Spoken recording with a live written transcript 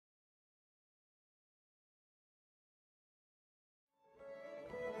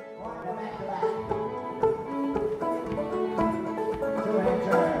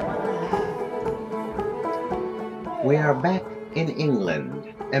We are back in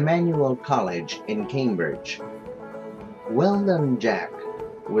England, Emmanuel College in Cambridge. Well Done, Jack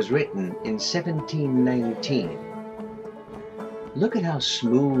was written in 1719. Look at how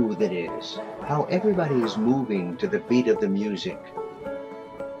smooth it is, how everybody is moving to the beat of the music.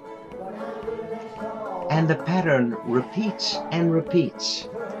 And the pattern repeats and repeats.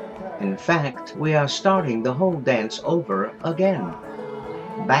 In fact, we are starting the whole dance over again.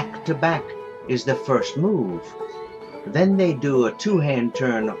 Back to back is the first move. Then they do a two-hand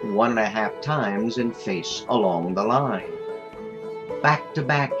turn 1.5 times and face along the line. Back to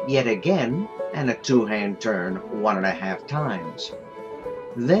back yet again and a two-hand turn 1.5 times.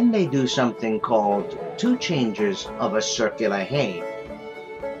 Then they do something called 2 changes of a circular hay.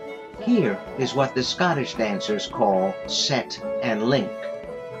 Here is what the Scottish dancers call set and link.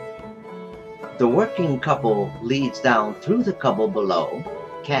 The working couple leads down through the couple below,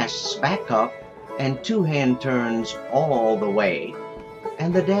 casts back up, and two-hand turns all the way,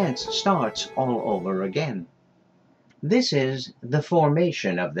 and the dance starts all over again. This is the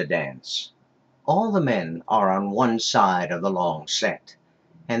formation of the dance. All the men are on one side of the long set,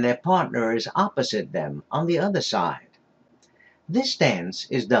 and their partner is opposite them on the other side. This dance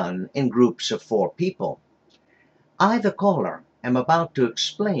is done in groups of 4 people. I, the caller, am about to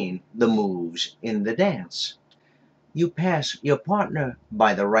explain the moves in the dance. You pass your partner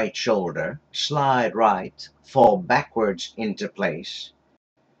by the right shoulder, slide right, fall backwards into place.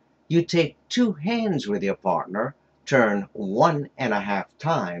 You take 2 hands with your partner, turn 1.5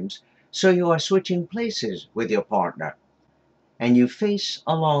 times, so you are switching places with your partner. And you face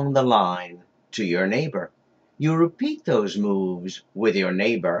along the line to your neighbor. You repeat those moves with your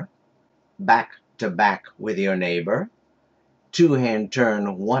neighbor, back to back with your neighbor, 2-hand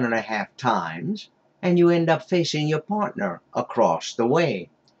turn 1.5 times, and you end up facing your partner across the way.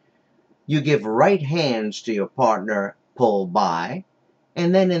 You give right hands to your partner, pull by,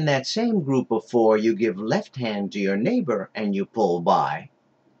 and then in that same group of 4, you give left hand to your neighbor and you pull by,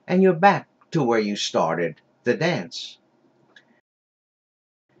 and you're back to where you started the dance.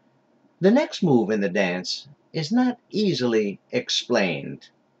 The next move in the dance is not easily explained,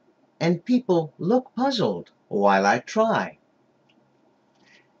 and people look puzzled while I try.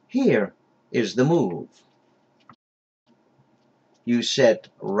 Here is the move. You set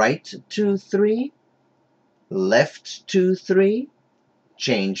right 2, 3, left 2, 3,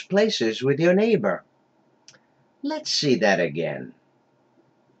 change places with your neighbor. Let's see that again.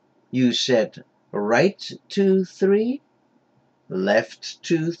 You set right 2, 3, left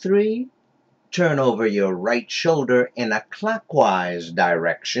 2, 3, turn over your right shoulder in a clockwise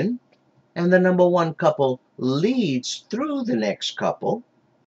direction, and the number 1 couple leads through the next couple,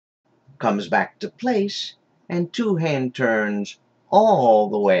 comes back to place, and 2-hand turns all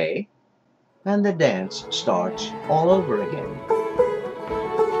the way, and the dance starts all over again.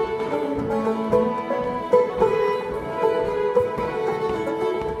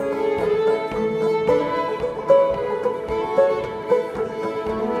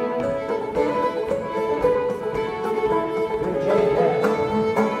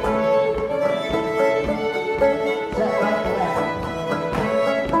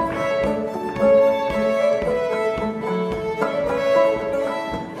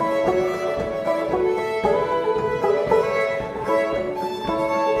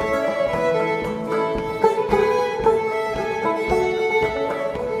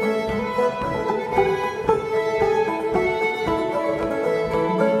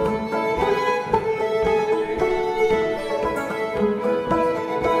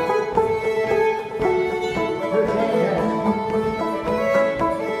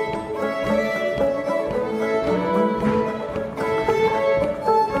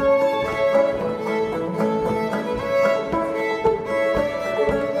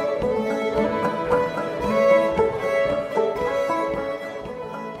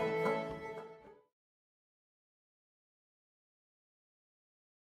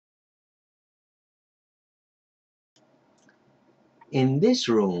 In this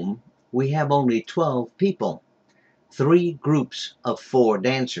room, we have only 12 people, 3 groups of 4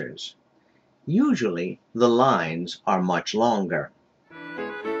 dancers. Usually, the lines are much longer.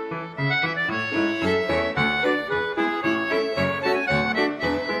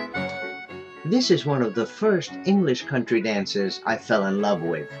 This is one of the first English country dances I fell in love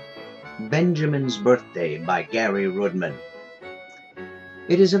with, Benjamin's Birthday by Gary Rudman.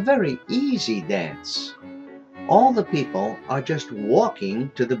 It is a very easy dance. All the people are just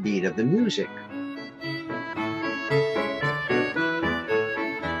walking to the beat of the music.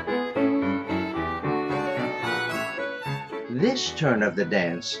 This turn of the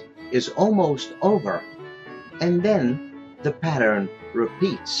dance is almost over, and then the pattern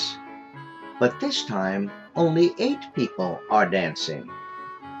repeats. But this time, only 8 people are dancing.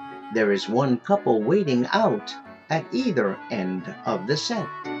 There is one couple waiting out at either end of the set.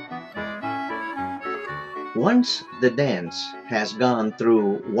 Once the dance has gone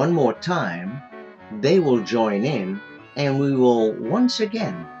through one more time, they will join in, and we will once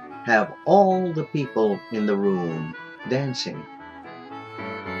again have all the people in the room dancing.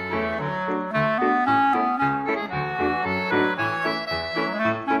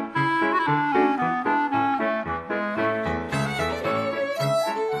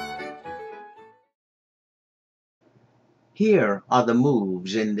 Here are the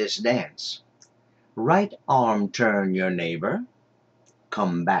moves in this dance. Right arm turn your neighbor,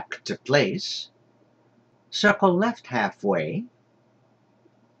 come back to place, circle left halfway,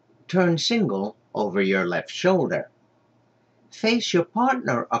 turn single over your left shoulder, face your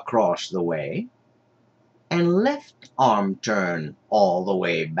partner across the way, and left arm turn all the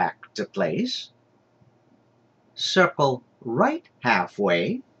way back to place, circle right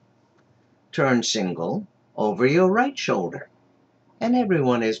halfway, turn single over your right shoulder, and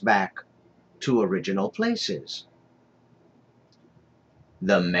everyone is back to original places.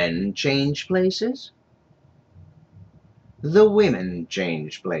 The men change places. The women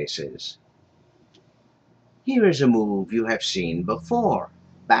change places. Here is a move you have seen before,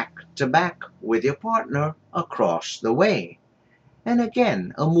 back to back with your partner across the way. And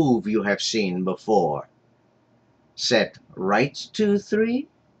again, a move you have seen before. Set right 2, 3,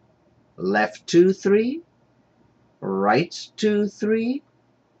 left 2, 3, right 2, 3,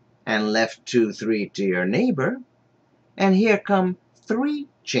 and left 2, 3 to your neighbor. And here come 3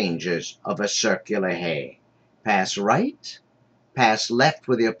 changes of a circular hay. Pass right, pass left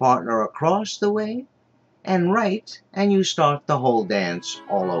with your partner across the way, and right, and you start the whole dance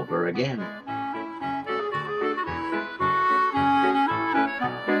all over again.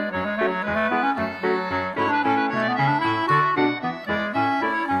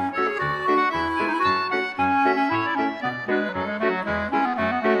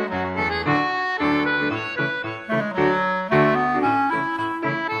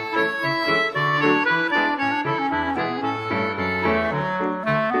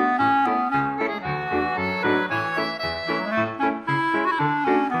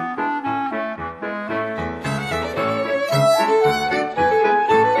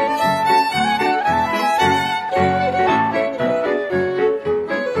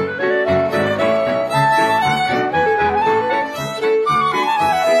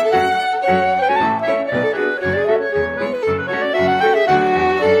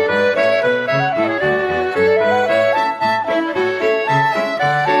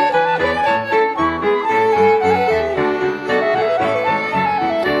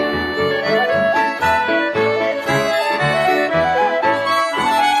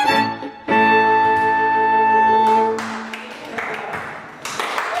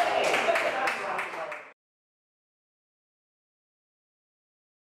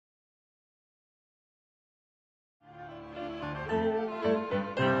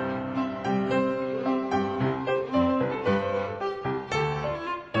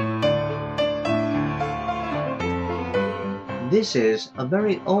 This is a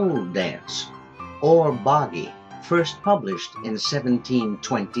very old dance, or bogey, first published in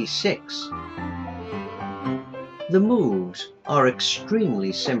 1726. The moves are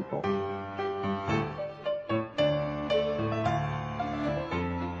extremely simple.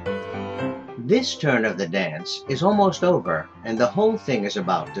 This turn of the dance is almost over, and the whole thing is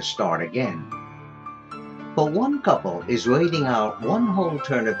about to start again. But one couple is waiting out one whole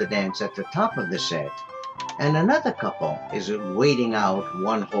turn of the dance at the top of the set, and another couple is waiting out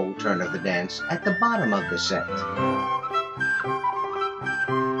one whole turn of the dance at the bottom of the set.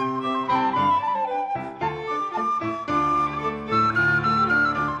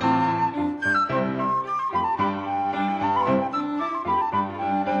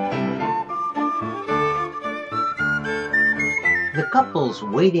 The couples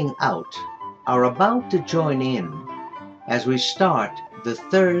waiting out are about to join in as we start the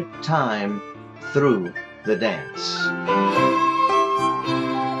 3rd time through the dance.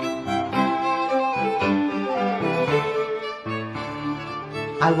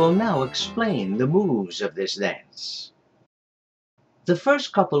 I will now explain the moves of this dance. The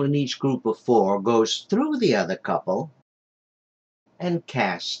first couple in each group of 4 goes through the other couple and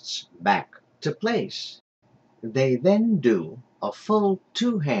casts back to place. They then do a full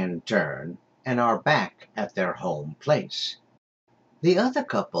 2-hand turn and are back at their home place. The other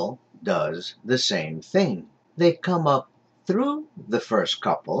couple does the same thing. They come up through the first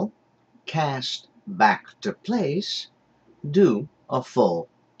couple, cast back to place, do a full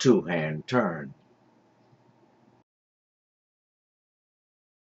two-hand turn.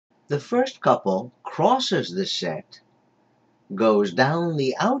 The first couple crosses the set, goes down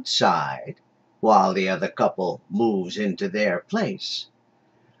the outside, while the other couple moves into their place.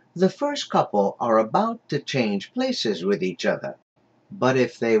 The first couple are about to change places with each other, but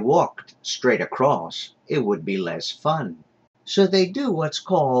if they walked straight across, it would be less fun. So they do what's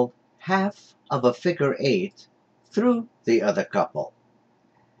called half of a figure eight through the other couple.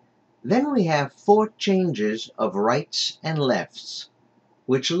 Then we have 4 changes of rights and lefts,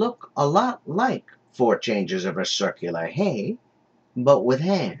 which look a lot like 4 changes of a circular hay, but with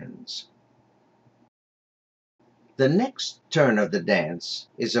hands. The next turn of the dance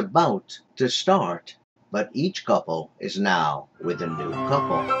is about to start, but each couple is now with a new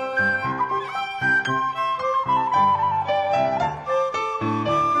couple.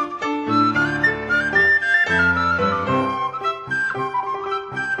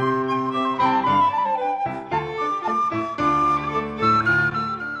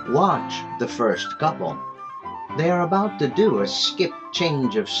 Watch the first couple. They are about to do a skip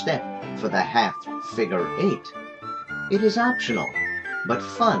change of step for the half figure eight. It is optional, but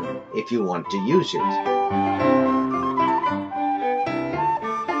fun if you want to use it.